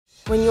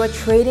When you are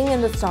trading in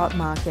the stock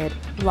market,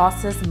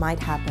 losses might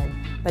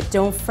happen. But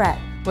don't fret,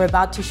 we're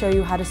about to show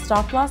you how to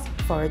stop loss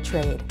for a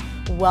trade.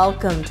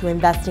 Welcome to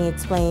Investing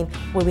Explained,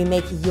 where we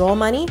make your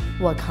money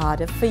work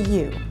harder for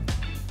you.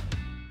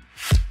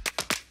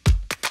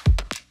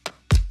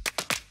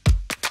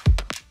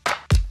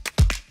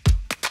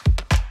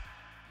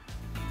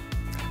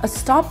 A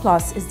stop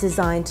loss is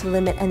designed to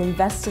limit an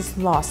investor's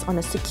loss on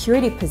a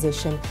security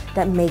position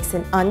that makes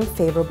an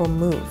unfavorable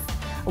move.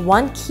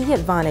 One key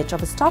advantage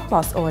of a stop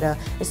loss order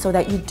is so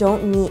that you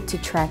don't need to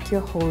track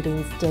your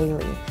holdings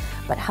daily.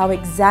 But how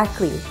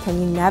exactly can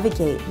you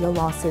navigate your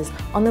losses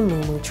on the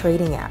Moomoo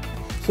trading app?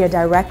 Hear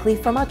directly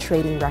from our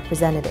trading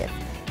representative.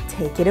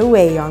 Take it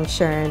away, Yong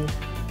Shern.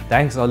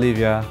 Thanks,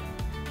 Olivia.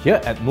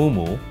 Here at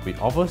Moomoo, we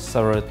offer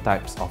several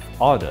types of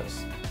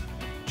orders.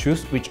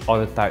 Choose which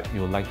order type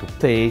you would like to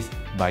place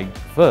by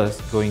first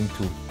going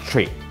to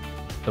Trade.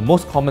 The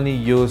most commonly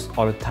used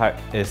order type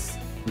is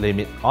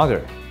Limit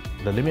Order.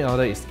 The limit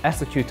order is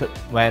executed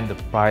when the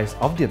price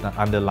of the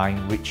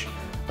underlying reach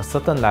a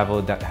certain level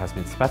that has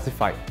been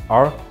specified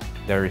or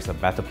there is a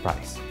better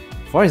price.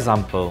 For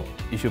example,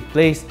 if you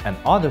place an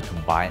order to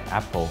buy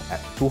Apple at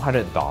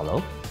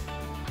 $200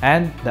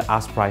 and the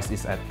ask price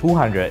is at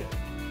 $200,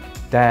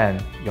 then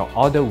your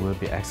order will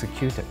be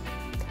executed.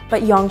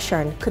 But Yong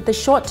Shern, could the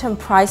short-term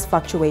price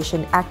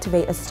fluctuation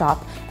activate a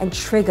stop and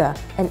trigger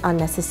an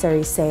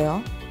unnecessary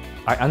sale?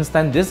 I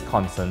understand these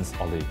concerns,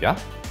 Olivia,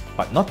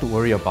 but not to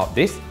worry about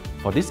this.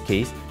 For this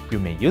case, you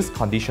may use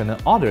conditional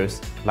orders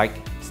like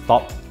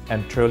stop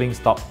and trailing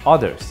stop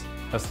orders.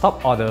 A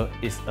stop order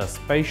is a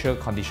special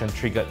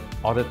condition-triggered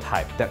order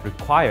type that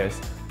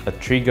requires a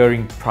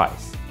triggering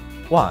price.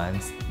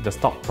 Once the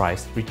stop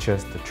price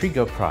reaches the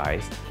trigger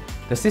price,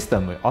 the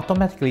system will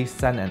automatically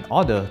send an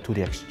order to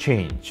the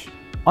exchange.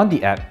 On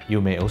the app,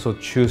 you may also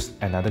choose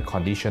another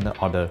conditional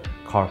order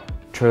called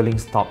trailing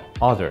stop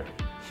order.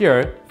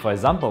 Here, for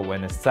example,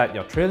 when you set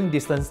your trailing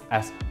distance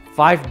as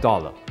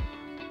 $5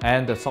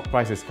 and the stock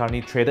price is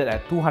currently traded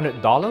at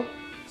 $200,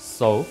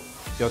 so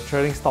your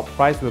trailing stop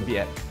price will be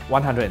at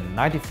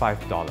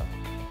 $195.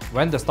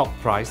 When the stock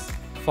price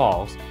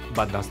falls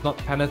but does not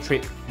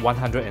penetrate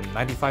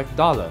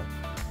 $195,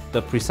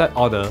 the preset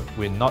order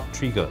will not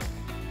trigger.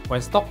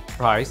 When stock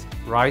price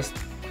rises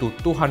to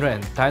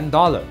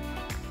 $210,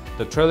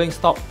 the trailing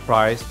stop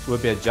price will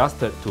be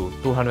adjusted to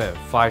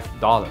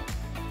 $205.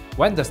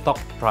 When the stock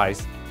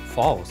price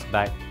falls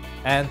back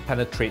and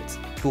penetrates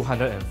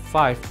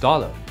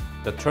 $205,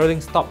 the trailing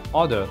stop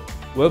order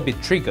will be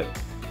triggered.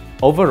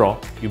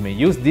 Overall, you may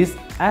use this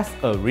as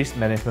a risk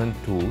management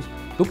tool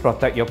to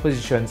protect your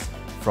positions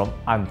from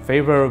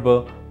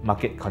unfavorable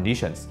market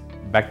conditions.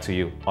 Back to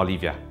you,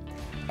 Olivia.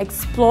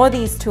 Explore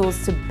these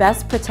tools to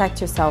best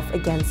protect yourself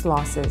against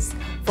losses.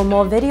 For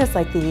more videos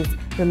like these,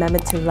 remember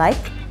to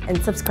like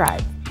and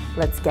subscribe.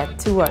 Let's get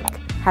to work.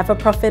 Have a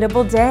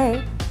profitable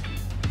day.